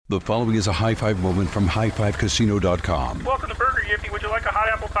The following is a high five moment from highfivecasino.com. Welcome to Burger Yippee. Would you like a hot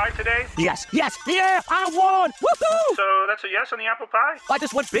apple pie today? Yes, yeah, I won! Woohoo! So that's a yes on the apple pie? I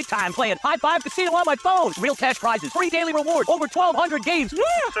just went big time playing High Five Casino on my phone. Real cash prizes, free daily rewards, over 1,200 games. Yeah!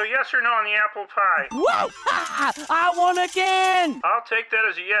 So yes or no on the apple pie? Whoa! I won again! I'll take that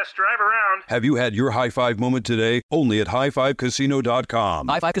as a yes. Drive around. Have you had your high five moment today? Only at highfivecasino.com.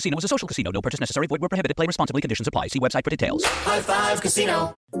 High Five Casino is a social casino. No purchase necessary. Void where prohibited. Play responsibly. Conditions apply. See website for details. High Five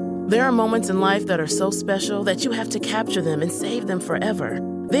Casino. There are moments in life that are so special that you have to capture them and save them forever.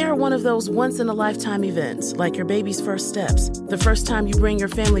 They are one of those once-in-a-lifetime events, like your baby's first steps, the first time you bring your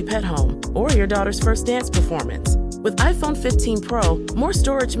family pet home, or your daughter's first dance performance. With iPhone 15 Pro, more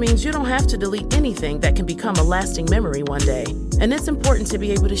storage means you don't have to delete anything that can become a lasting memory one day. And it's important to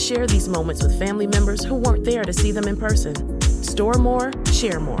be able to share these moments with family members who weren't there to see them in person. Store more,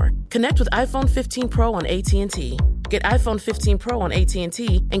 share more. Connect with iPhone 15 Pro on AT&T. Get iPhone 15 Pro on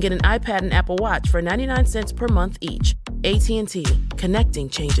AT&T and get an iPad and Apple Watch for 99 cents per month each. AT&T. Connecting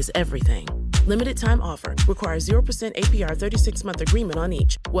changes everything. Limited time offer. Requires 0% APR 36-month agreement on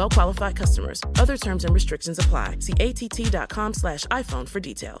each. Well-qualified customers. Other terms and restrictions apply. See att.com/iPhone for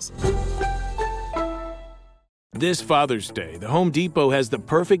details. This Father's Day, the Home Depot has the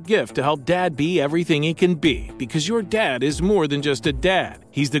perfect gift to help Dad be everything he can be, because your dad is more than just a dad.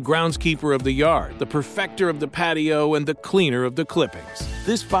 He's the groundskeeper of the yard, the perfecter of the patio, and the cleaner of the clippings.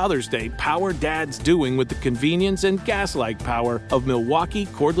 This Father's Day, power Dad's doing with the convenience and gas-like power of Milwaukee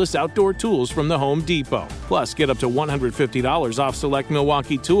cordless outdoor tools from the Home Depot. Plus, get up to $150 off select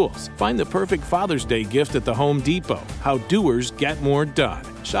Milwaukee tools. Find the perfect Father's Day gift at the Home Depot. How doers get more done.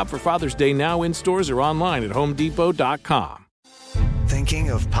 Shop for Father's Day now in stores or online at homedepot.com. Thinking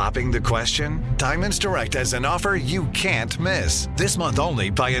of popping the question? Diamonds Direct has an offer you can't miss. This month only,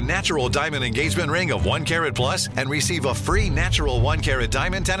 buy a natural diamond engagement ring of 1 carat plus and receive a free natural 1 carat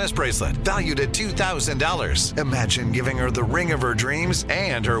diamond tennis bracelet valued at $2,000. Imagine giving her the ring of her dreams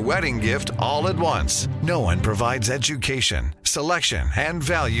and her wedding gift all at once. No one provides education, selection, and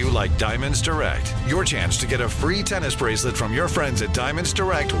value like Diamonds Direct. Your chance to get a free tennis bracelet from your friends at Diamonds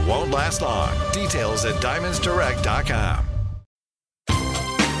Direct won't last long. Details at diamondsdirect.com.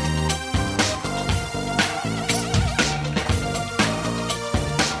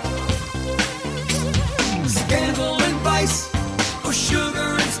 Scandal and vice, or sugar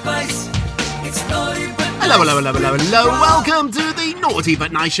and spice. It's naughty but Hello. Welcome to the Naughty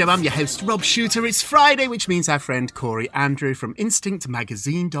But Nice Show. I'm your host, Rob Shooter. It's Friday, which means our friend Corey Andrew from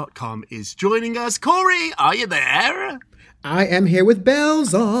InstinctMagazine.com is joining us. Corey, are you there? I am here with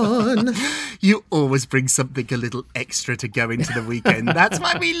bells on. You always bring something a little extra to go into the weekend. That's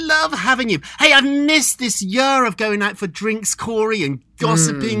why we love having you. Hey, I've missed this year of going out for drinks, Corey, and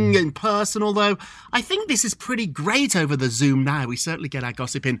gossiping in person, although I think this is pretty great over the Zoom now. We certainly get our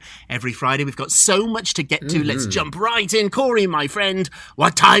gossip in every Friday. We've got so much to get to. Let's jump right in. Corey, my friend,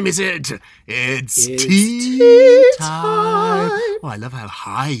 what time is it? It's tea time. Oh, I love how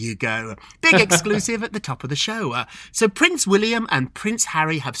high you go. Big exclusive at the top of the show. So Prince William and Prince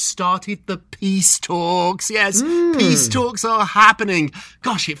Harry have started the peace talks. Yes, peace talks are happening.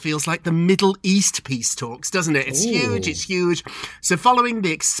 Gosh, it feels like the Middle East peace talks, doesn't it? It's huge. It's huge. So following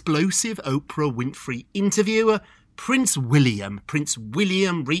the explosive Oprah Winfrey interview, Prince William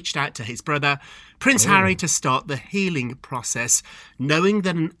reached out to his brother, Prince Harry, to start the healing process, knowing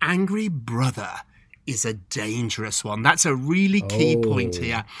that an angry brother is a dangerous one. That's a really key point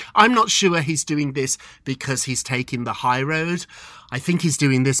here. I'm not sure he's doing this because he's taking the high road. I think he's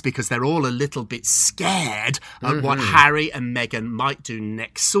doing this because they're all a little bit scared at what Harry and Meghan might do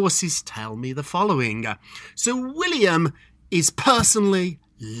next. Sources tell me the following. So William is personally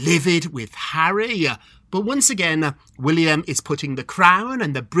livid with Harry. But once again, William is putting the crown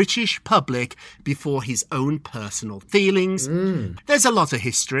and the British public before his own personal feelings. There's a lot of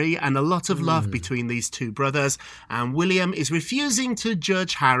history and a lot of love between these two brothers, and William is refusing to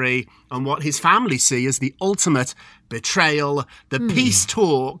judge Harry on what his family see as the ultimate betrayal. The peace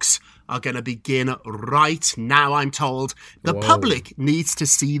talks are going to begin right now, I'm told. The public needs to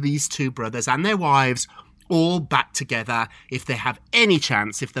see these two brothers and their wives all back together if they have any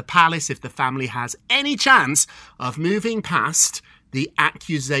chance, if the palace, if the family has any chance of moving past the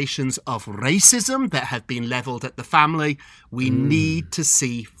accusations of racism that have been levelled at the family. We need to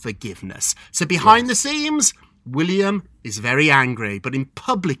see forgiveness. So behind the scenes, William is very angry, but in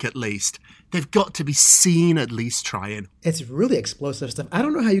public at least, they've got to be seen at least trying. It's really explosive stuff. I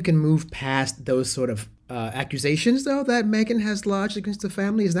don't know how you can move past those sort of accusations, though, that Meghan has lodged against the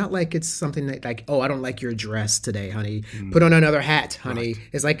family. It's not like it's something that, like, oh, I don't like your dress today, honey. Put on another hat, honey. Right.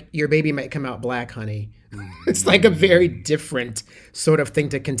 It's like your baby might come out black, honey. It's like a very different sort of thing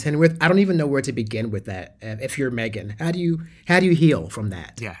to contend with. I don't even know where to begin with that. If you're Meghan, how do you heal from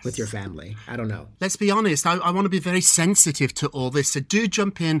that with your family? I don't know. Let's be honest. I want to be very sensitive to all this. So do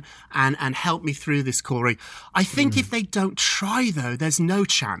jump in and help me through this, Corey. I think if they don't try, though, there's no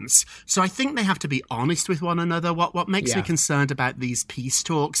chance. So I think they have to be honest with one another. What makes me concerned about these peace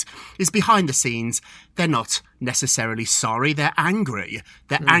talks is behind the scenes, they're not necessarily sorry. They're angry.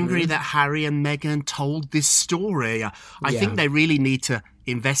 They're angry that Harry and Meghan told this story. I think they really need to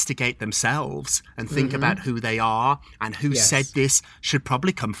investigate themselves and think about who they are, and who said this should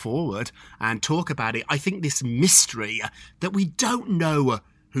probably come forward and talk about it. I think this mystery that we don't know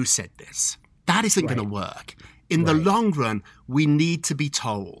who said this, that isn't going to work. In the long run, we need to be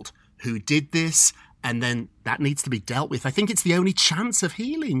told who did this, and then that needs to be dealt with. I think it's the only chance of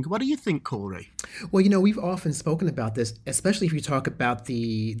healing. What do you think, Corey? Well, you know, we've often spoken about this, especially if you talk about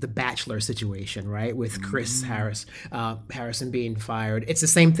the Bachelor situation, right? With Chris Harrison being fired. It's the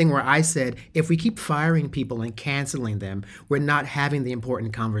same thing where I said, if we keep firing people and canceling them, we're not having the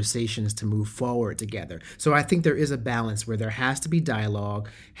important conversations to move forward together. So I think there is a balance where there has to be dialogue,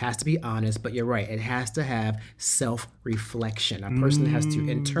 has to be honest, but you're right, it has to have self-reflection. A person has to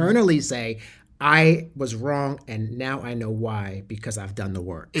internally say, I was wrong, and now I know why, because I've done the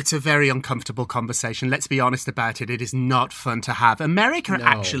work. It's a very uncomfortable conversation. Let's be honest about it. It is not fun to have. America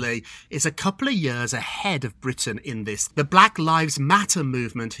actually is a couple of years ahead of Britain in this. The Black Lives Matter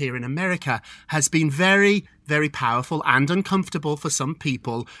movement here in America has been very, very powerful and uncomfortable for some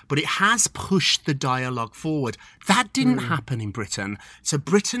people, but it has pushed the dialogue forward. That didn't happen in Britain. So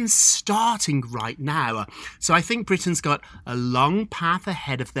Britain's starting right now. So I think Britain's got a long path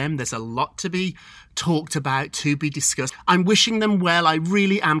ahead of them. There's a lot to be talked about, to be discussed. I'm wishing them well. I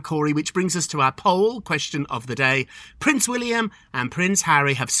really am, Corey, which brings us to our poll question of the day. Prince William and Prince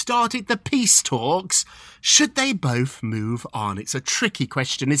Harry have started the peace talks. Should they both move on? It's a tricky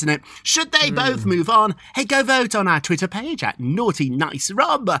question, isn't it? Should they both move on? Hey, go vote on our Twitter page at Naughty Nice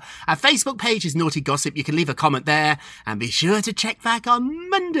Rob. Our Facebook page is Naughty Gossip. You can leave a comment there, and be sure to check back on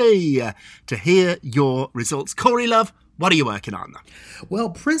Monday to hear your results. Corey, love, what are you working on? Well,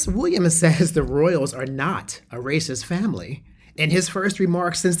 Prince William says the royals are not a racist family. In his first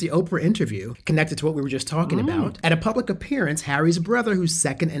remarks since the Oprah interview, connected to what we were just talking about, at a public appearance, Harry's brother, who's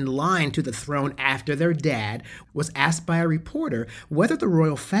second in line to the throne after their dad, was asked by a reporter whether the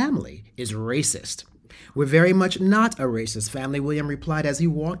royal family is racist. We're very much not a racist family, William replied as he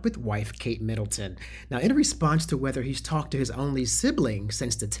walked with wife Kate Middleton. Now, in response to whether he's talked to his only sibling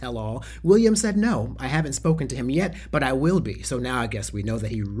since the tell-all, William said, no, I haven't spoken to him yet, but I will be. So now I guess we know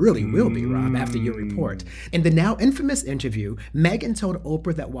that he really will be, Rob, after your report. In the now infamous interview, Meghan told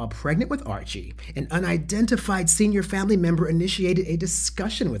Oprah that while pregnant with Archie, an unidentified senior family member initiated a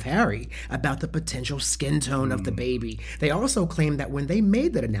discussion with Harry about the potential skin tone of the baby. They also claimed that when they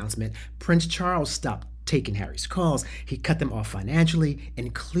made that announcement, Prince Charles stopped taking Harry's calls. He cut them off financially,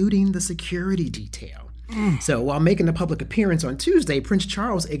 including the security detail. So while making a public appearance on Tuesday, Prince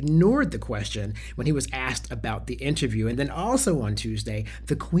Charles ignored the question when he was asked about the interview. And then also on Tuesday,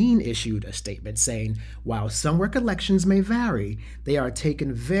 the Queen issued a statement saying, while some recollections may vary, they are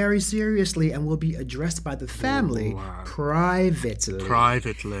taken very seriously and will be addressed by the family privately.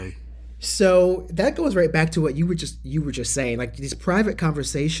 So that goes right back to what you were just saying. Like, these private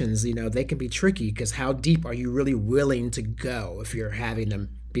conversations, you know, they can be tricky because how deep are you really willing to go if you're having them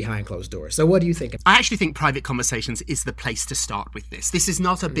behind closed doors? So what do you think? I actually think private conversations is the place to start with this. This is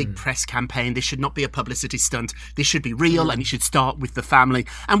not a big press campaign. This should not be a publicity stunt. This should be real, and it should start with the family.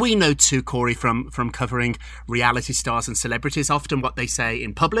 And we know too, Corey, from covering reality stars and celebrities, often what they say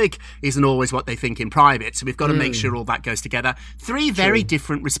in public isn't always what they think in private. So we've got to make sure all that goes together. Three very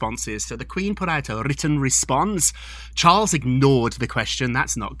different responses. So the Queen put out a written response. Charles ignored the question.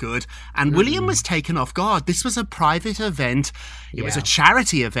 That's not good. And William was taken off guard. This was a private event. It was a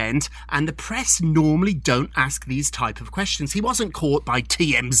charity event, and the press normally don't ask these type of questions. He wasn't caught by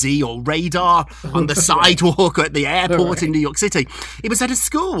TMZ or radar on the sidewalk or at the airport in New York City. It was at a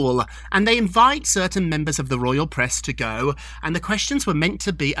school, and they invite certain members of the royal press to go, and the questions were meant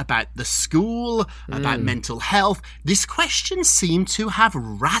to be about the school, about mental health. This question seemed to have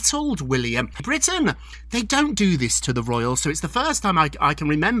rattled William. Britain, they don't do this to the royals, so it's the first time I can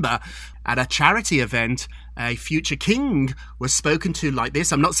remember at a charity event a future king was spoken to like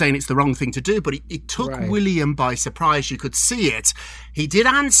this. I'm not saying it's the wrong thing to do, but it took William by surprise. You could see it. He did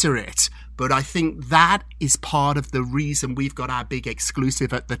answer it, But I think that is part of the reason we've got our big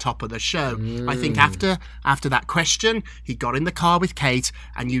exclusive at the top of the show. I think after that question, he got in the car with Kate,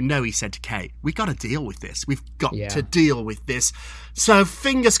 and he said to Kate, we got to deal with this. We've got to deal with this. So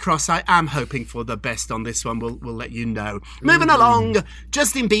fingers crossed, I am hoping for the best on this one. We'll let you know. Moving along,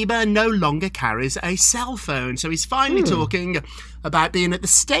 Justin Bieber no longer carries a cell phone. So he's finally talking about being at the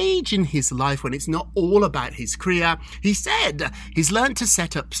stage in his life when it's not all about his career. He said he's learned to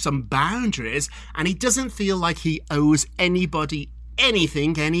set up some boundaries and he doesn't feel like he owes anybody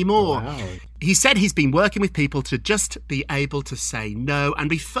anything anymore. Wow. He said he's been working with people to just be able to say no and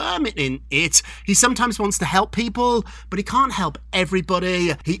be firm in it. He sometimes wants to help people, but he can't help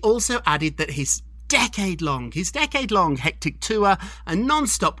everybody. He also added that his decade-long hectic tour and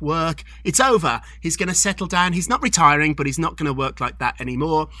non-stop work, it's over. He's going to settle down. He's not retiring, but he's not going to work like that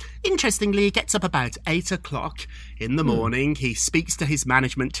anymore. Interestingly, he gets up about 8 o'clock in the morning. He speaks to his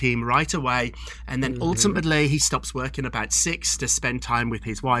management team right away, and then ultimately he stops working about 6 to spend time with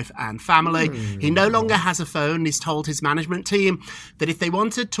his wife and family. He no longer has a phone. He's told his management team that if they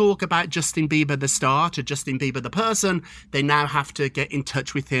want to talk about Justin Bieber the star to Justin Bieber the person, they now have to get in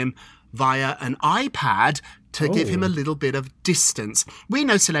touch with him via an iPad to give him a little bit of distance. We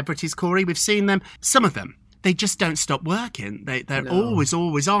know celebrities, Corey, we've seen them. Some of them, they just don't stop working. They're always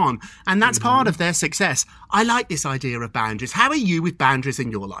on. And that's part of their success. I like this idea of boundaries. How are you with boundaries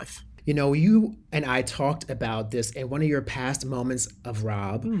in your life? You and I talked about this in one of your past moments of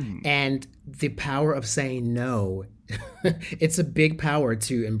Rob, and the power of saying no. It's a big power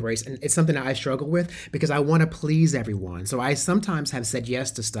to embrace, and it's something that I struggle with because I want to please everyone. So I sometimes have said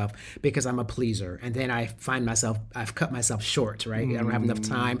yes to stuff because I'm a pleaser, and then I find myself, I've cut myself short, right? I don't have enough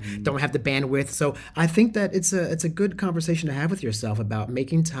time, don't have the bandwidth. So I think that it's a good conversation to have with yourself about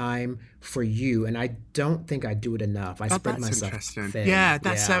making time for you, and I don't think I do it enough. I spread myself thin. Yeah,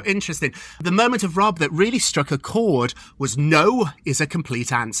 that's so interesting. The moment of Rob that really struck a chord was no is a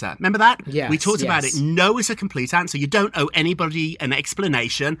complete answer. Remember that? Yes, we talked about it. No is a complete answer. You don't owe anybody an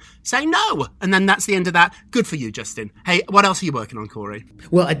explanation. Say no. And then that's the end of that. Good for you, Justin. Hey, what else are you working on, Corey?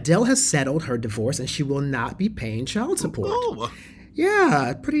 Well, Adele has settled her divorce and she will not be paying child support. Ooh.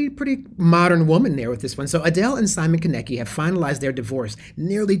 Yeah, pretty modern woman there with this one. So Adele and Simon Konecki have finalized their divorce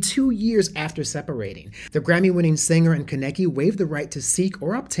nearly 2 years after separating. The Grammy-winning singer and Konecki waived the right to seek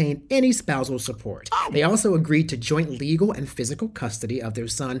or obtain any spousal support. They also agreed to joint legal and physical custody of their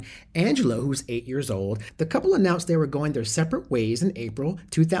son, Angelo, who's 8 years old. The couple announced they were going their separate ways in April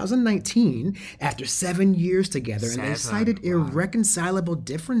 2019 after 7 years together, and they cited irreconcilable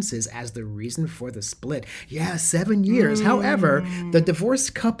differences as the reason for the split. Yeah, 7 years. However, the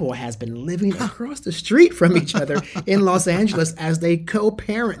divorced couple has been living across the street from each other in Los Angeles as they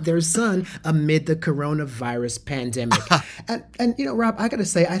co-parent their son amid the coronavirus pandemic. And Rob, I got to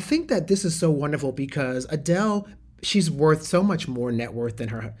say, I think that this is so wonderful because Adele, she's worth so much more net worth than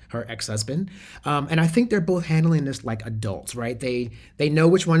her ex-husband. And I think they're both handling this like adults, right? They know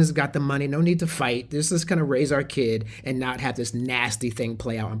which one has got the money. No need to fight. This is going to raise our kid and not have this nasty thing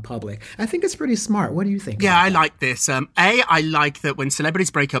play out in public. I think it's pretty smart. What do you think? Yeah, I like this. I like that when celebrities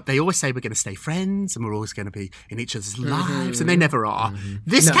break up, they always say we're going to stay friends and we're always going to be in each other's lives, and they never are.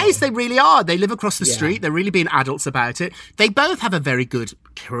 This case, they really are. They live across the street. They're really being adults about it. They both have a very good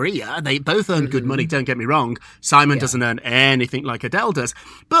career. They both earn good money, don't get me wrong. Simon doesn't earn anything like Adele does.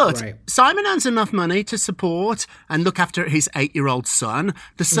 But Simon earns enough money to support and look after his 8-year-old son.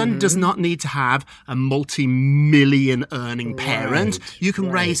 The son does not need to have a multi-million earning parent. You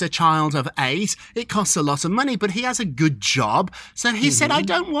can raise a child of 8. It costs a lot of money, but he has a good job. So he said, I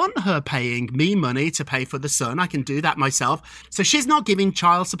don't want her paying me money to pay for the son. I can do that myself. So she's not giving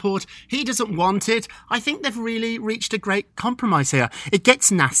child support. He doesn't want it. I think they've really reached a great compromise here. It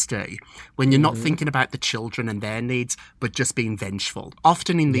gets nasty when you're not thinking about the children and their needs, but just being vengeful.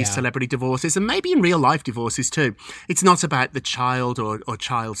 Often in these celebrity divorces, and maybe in real life divorces too, it's not about the child or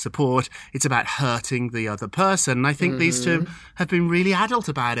child support. It's about hurting the other person. And I think these two have been really adult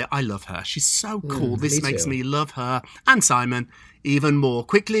about it. I love her. She's so cool. This makes me love her and Simon even more.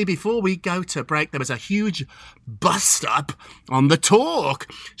 Quickly, before we go to break, there was a huge bust-up on The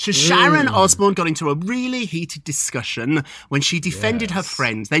Talk. So Sharon Osbourne got into a really heated discussion when she defended her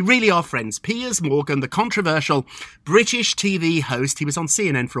friends. They really are friends. Piers Morgan, the controversial British TV host, he was on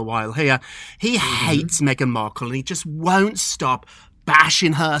CNN for a while here. He hates Meghan Markle and he just won't stop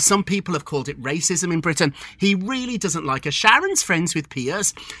bashing her. Some people have called it racism in Britain. He really doesn't like her. Sharon's friends with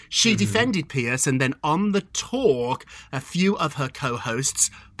Piers. She defended Piers, and then on The Talk, a few of her co-hosts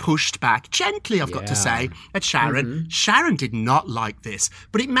pushed back gently, I've got to say, at Sharon. Sharon did not like this,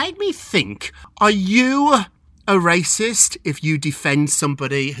 but it made me think, are you a racist if you defend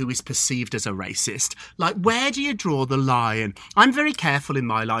somebody who is perceived as a racist? Like, where do you draw the line? I'm very careful in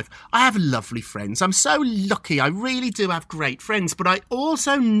my life. I have lovely friends. I'm so lucky. I really do have great friends. But I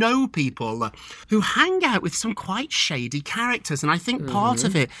also know people who hang out with some quite shady characters. And I think part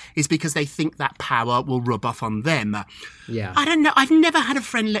of it is because they think that power will rub off on them. Yeah. I don't know. I've never had a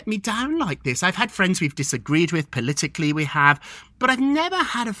friend let me down like this. I've had friends we've disagreed with, politically we have, but I've never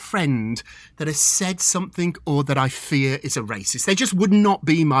had a friend that has said something or that I fear is a racist. They just would not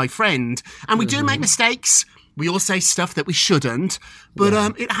be my friend. And we do make mistakes. We all say stuff that we shouldn't, but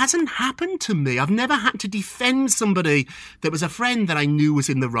it hasn't happened to me. I've never had to defend somebody that was a friend that I knew was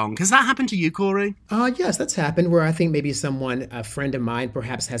in the wrong. Has that happened to you, Corey? Yes, that's happened where I think maybe a friend of mine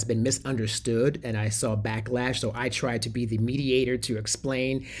perhaps has been misunderstood and I saw backlash. So I tried to be the mediator to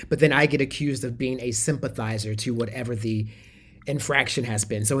explain, but then I get accused of being a sympathizer to whatever the infraction has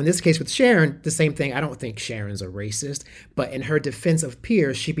been. So in this case with Sharon, the same thing. I don't think Sharon's a racist, but in her defense of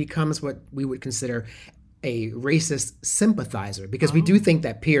Piers, she becomes what we would consider a racist sympathizer, because we do think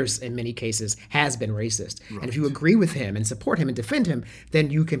that Piers in many cases has been racist. Right. And if you agree with him and support him and defend him, then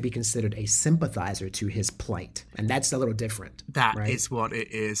you can be considered a sympathizer to his plight. And that's a little different. That is what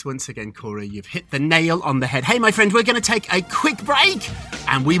it is. Once again, Corey, you've hit the nail on the head. Hey, my friend, we're going to take a quick break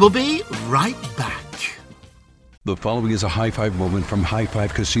and we will be right back. The following is a high five moment from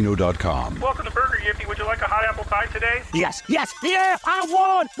highfivecasino.com. Welcome to Burger Yippee. Would you like a hot apple pie today? Yes, yeah, I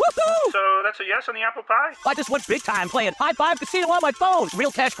won! Woohoo! So that's a yes on the apple pie? I just went big time playing High Five Casino on my phone. Real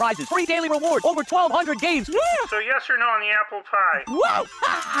cash prizes, free daily rewards, over 1,200 games. Yeah! So yes or no on the apple pie? Whoa!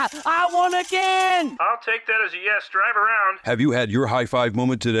 I won again! I'll take that as a yes. Drive around. Have you had your high five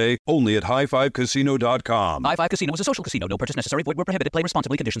moment today? Only at highfivecasino.com. High Five Casino is a social casino. No purchase necessary. Void where prohibited. Play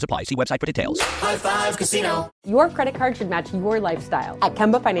responsibly. Conditions apply. See website for details. High Five Casino. Your credit card should match your lifestyle. At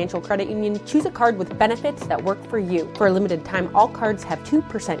Kemba Financial Credit Union, choose a card with benefits that work for you. For a limited time, all cards have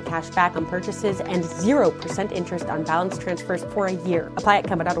 2% cash back on purchases and 0% interest on balance transfers for a year. Apply at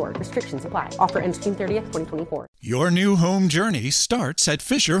Kemba.org. Restrictions apply. Offer ends June 30th, 2024. Your new home journey starts at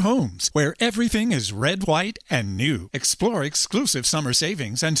Fisher Homes, where everything is red, white, and new. Explore exclusive summer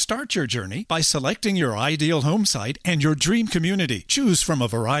savings and start your journey by selecting your ideal home site and your dream community. Choose from a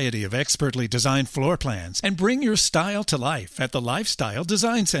variety of expertly designed floor plans and bring your style to life at the Lifestyle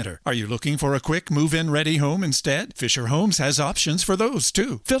Design Center. Are you looking for a quick move-in ready home instead? Fisher Homes has options for those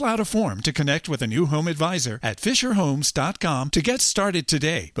too. Fill out a form to connect with a new home advisor at fisherhomes.com to get started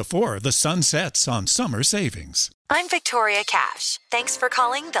today before the sun sets on summer savings. I'm Victoria Cash. Thanks for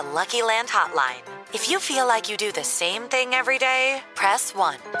calling the Lucky Land Hotline. If you feel like you do the same thing every day, press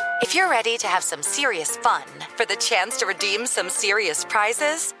 1. If you're ready to have some serious fun for the chance to redeem some serious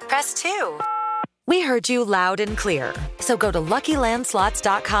prizes, press 2. We heard you loud and clear. So go to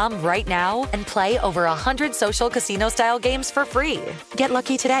LuckyLandSlots.com right now and play over 100 social casino-style games for free. Get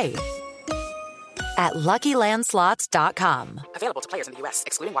lucky today at LuckyLandSlots.com. Available to players in the U.S.,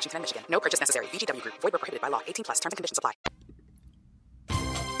 excluding Washington and Michigan. No purchase necessary. VGW Group. Void where prohibited by law. 18+. Terms and conditions apply.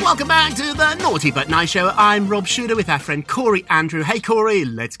 Welcome back to the Naughty But Nice Show. I'm Rob Shooter with our friend Corey Andrew. Hey, Corey,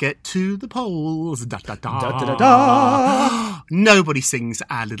 let's get to the polls. Da, da, da. Da, da, da, da. Nobody sings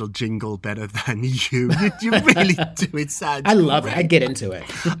our little jingle better than you. You really do. It sounds I love great. it. I get into it.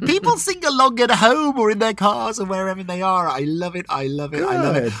 People sing along at home or in their cars or wherever they are. I love it. I love it. I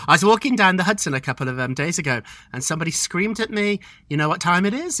love it. I was walking down the Hudson a couple of days ago and somebody screamed at me, you know what time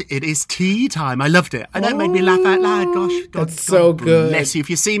it is? It is tea time. I loved it. And that made me laugh out loud. Gosh, God, that's so good. Bless you. If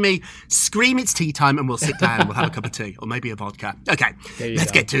you see me, scream it's tea time and we'll sit down and we'll have a cup of tea or maybe a vodka. Okay,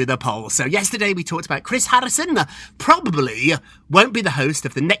 let's get to the poll. So yesterday we talked about Chris Harrison probably won't be the host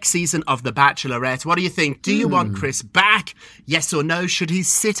of the next season of The Bachelorette. What do you think? Do you want Chris back? Yes or no? Should he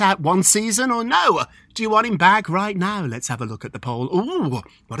sit out one season or no? Do you want him back right now? Let's have a look at the poll. Ooh,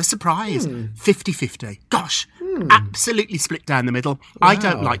 what a surprise. 50-50. Gosh, absolutely split down the middle. Wow. I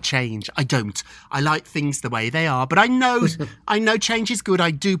don't like change. I don't. I like things the way they are. But I know change is good.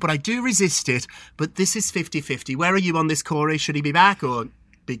 I do, but I do resist it. But this is 50-50. Where are you on this, Corey? Should he be back or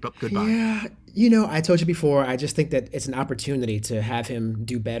big goodbye? Yeah, you know, I told you before, I just think that it's an opportunity to have him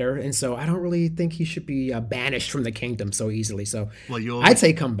do better. And so I don't really think he should be banished from the kingdom so easily. So I'd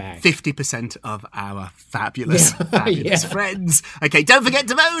say come back. 50% of our fabulous friends. Okay, don't forget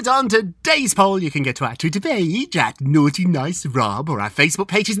to vote on today's poll. You can get to our Twitter page at Naughty Nice Rob, or our Facebook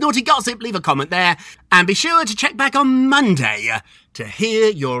page is Naughty Gossip. Leave a comment there. And be sure to check back on Monday to hear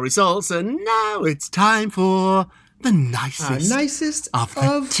your results. And now it's time for the nicest of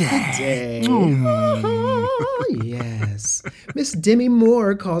the day. Oh, yes. Miss Demi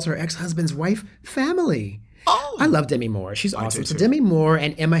Moore calls her ex-husband's wife family. I love Demi Moore. She's awesome. So Demi Moore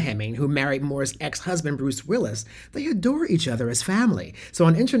and Emma Hemming, who married Moore's ex-husband Bruce Willis, they adore each other as family. So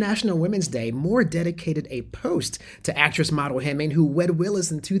on International Women's Day, Moore dedicated a post to actress model Hemming, who wed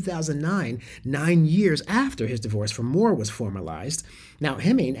Willis in 2009, 9 years after his divorce from Moore was formalized. Now,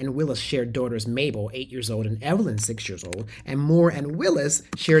 Hemming and Willis shared daughters Mabel, 8 years old, and Evelyn, 6 years old. And Moore and Willis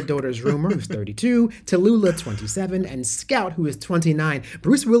shared daughters Rumor, who's 32, Tallulah, 27, and Scout, who is 29.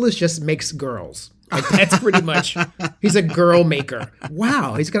 Bruce Willis just makes girls. Like, that's pretty much, he's a girl maker.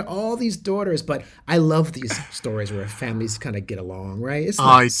 Wow, he's got all these daughters, but I love these stories where families kind of get along, right? It's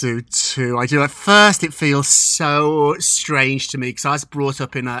nice. I do too. I do. At first, it feels so strange to me because I was brought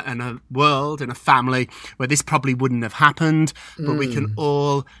up in a world, in a family where this probably wouldn't have happened, but we can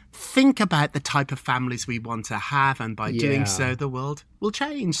all think about the type of families we want to have, and by doing so, the world will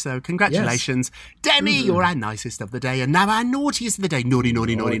change. So congratulations, Demi, you're our nicest of the day, and now our naughtiest of the day. Naughty.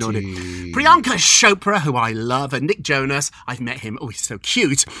 Priyanka Chopra, who I love, and Nick Jonas, I've met him, oh, he's so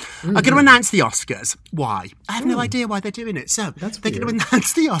cute, are going to announce the Oscars. Why? I have no idea why they're doing it. So they're going to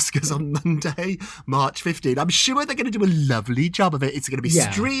announce the Oscars on Monday, March 15. I'm sure they're going to do a lovely job of it. It's going to be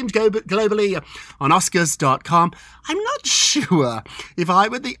streamed globally on Oscars.com. I'm not sure if I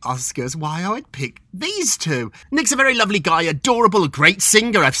were the Oscars why I would pick these two. Nick's a very lovely guy, adorable, a great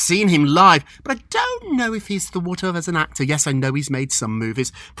singer. I've seen him live, but I don't know if he's thought of as an actor. Yes, I know he's made some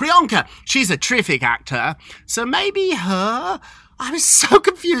movies. Priyanka, she's a terrific actor, so maybe her. I was so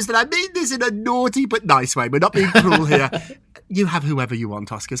confused, and I mean this in a naughty but nice way. We're not being cruel here. You have whoever you want,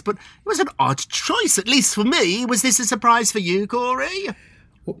 Oscars, but it was an odd choice, at least for me. Was this a surprise for you, Corey?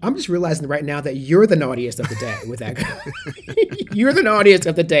 Well, I'm just realizing right now that you're the naughtiest of the day with that. You're the naughtiest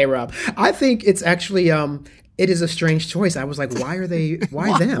of the day, Rob. I think it's actually it is a strange choice. I was like, why them?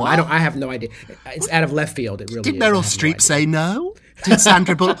 What? I have no idea. It's out of left field. It really Did is. Meryl Streep say no? Did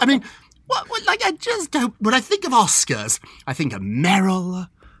Sandra Bullock? I mean, what? Like, I just don't. When I think of Oscars, I think of Meryl.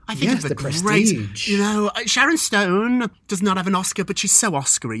 I think of the great, prestige. Sharon Stone does not have an Oscar, but she's so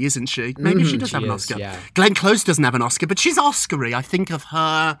Oscar-y, isn't she? Maybe she does have an Oscar. Yeah. Glenn Close doesn't have an Oscar, but she's Oscar-y. I think of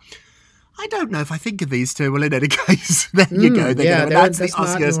her. I don't know if I think of these two. Well, in any case, there you go. They're going to announce the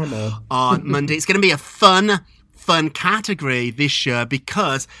Oscars on Monday. It's going to be a fun category this year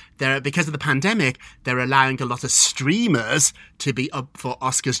because of the pandemic, they're allowing a lot of streamers to be up for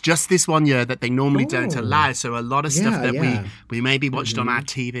Oscars just this one year that they normally don't allow. So a lot of stuff that we maybe watched on our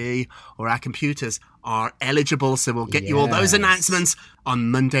TV or our computers are eligible. So we'll get you all those announcements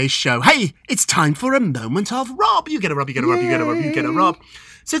on Monday's show. Hey, it's time for a moment of Rob. You get a Rob, you get a Rob, you get a Rob, you get a Rob.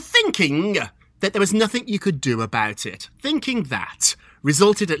 So thinking that there was nothing you could do about it, thinking that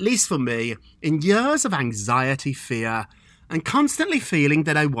resulted, at least for me, in years of anxiety, fear, and constantly feeling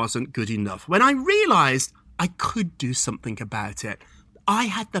that I wasn't good enough. When I realised I could do something about it, I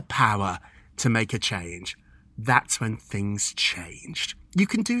had the power to make a change. That's when things changed. You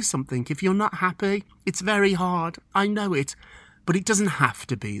can do something. If you're not happy, it's very hard. I know it. But it doesn't have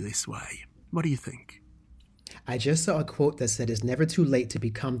to be this way. What do you think? I just saw a quote that said, it's never too late to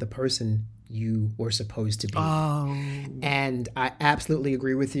become the person you were supposed to be. Oh. And I absolutely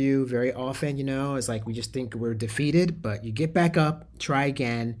agree with you. Very often, it's like we just think we're defeated, but you get back up, try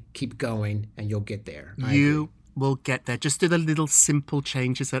again, keep going, and you'll get there. You will get there. Just do the little simple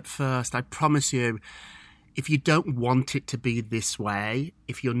changes at first. I promise you, if you don't want it to be this way,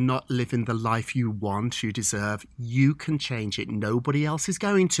 if you're not living the life you want, you deserve, you can change it. Nobody else is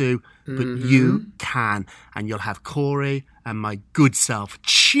going to, but you can. And you'll have Corey and my good self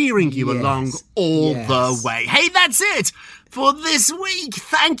cheering you along all the way. Hey, that's it for this week.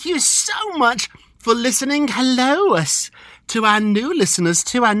 Thank you so much for listening. Hello to our new listeners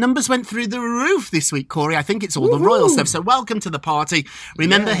too. Our numbers went through the roof this week, Corey. I think it's all the royal stuff. So welcome to the party.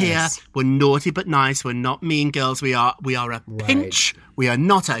 Remember here, we're naughty but nice. We're not mean girls. We are a pinch. We are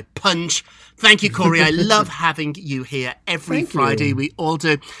not a punch. Thank you, Corey. I love having you here every Friday. We all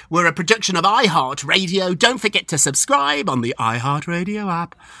do. We're a production of iHeartRadio. Don't forget to subscribe on the iHeartRadio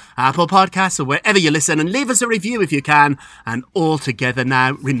app, Apple Podcasts, or wherever you listen, and leave us a review if you can. And all together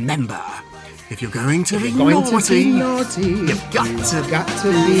now, remember, if you're going to be naughty, you've got to be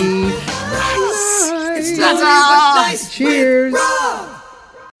nice. Nice. Cheers.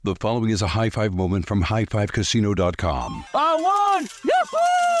 The following is a high five moment from highfivecasino.com. I won!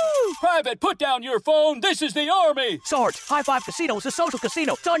 Yahoo! Private, put down your phone. This is the Army. Sarge, High Five Casino is a social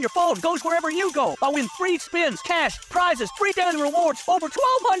casino. It's on your phone. Goes wherever you go. I win free spins, cash, prizes, free daily rewards, over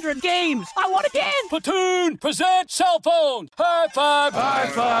 1,200 games. I won again. Platoon, present cell phone. High Five. High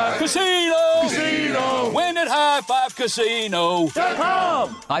Five. Casino. Casino. Win at highfivecasino.com.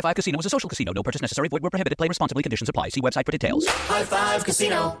 High Five Casino is a social casino. No purchase necessary. Void where prohibited. Play responsibly. Conditions apply. See website for details. High Five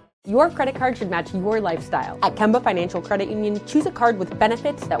Casino. Your credit card should match your lifestyle. At Kemba Financial Credit Union, choose a card with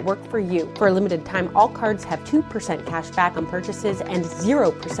benefits that work for you. For a limited time, all cards have 2% cash back on purchases and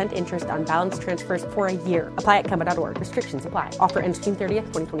 0% interest on balance transfers for a year. Apply at Kemba.org. Restrictions apply. Offer ends June 30th,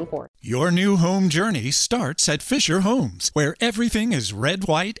 2024. Your new home journey starts at Fisher Homes, where everything is red,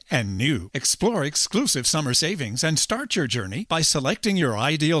 white, and new. Explore exclusive summer savings and start your journey by selecting your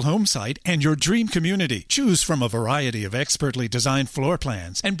ideal home site and your dream community. Choose from a variety of expertly designed floor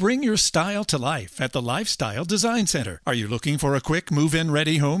plans and bring your style to life at the Lifestyle Design Center. Are you looking for a quick move-in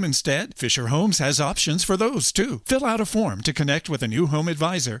ready home instead? Fisher Homes has options for those too. Fill out a form to connect with a new home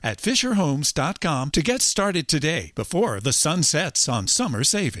advisor at fisherhomes.com to get started today before the sun sets on summer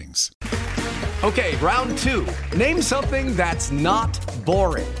savings. Okay, round two. Name something that's not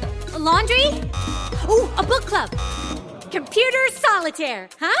boring. A laundry? Ooh, a book club. Computer solitaire,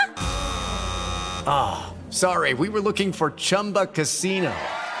 huh? Ah, sorry, we were looking for Chumba Casino.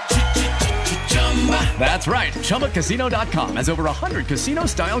 That's right, ChumbaCasino.com has over 100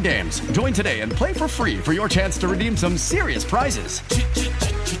 casino-style games. Join today and play for free for your chance to redeem some serious prizes.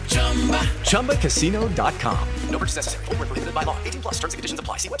 ChumbaCasino.com. No purchase necessary. Void where prohibited by law. 18+ terms and conditions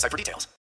apply. See website for details.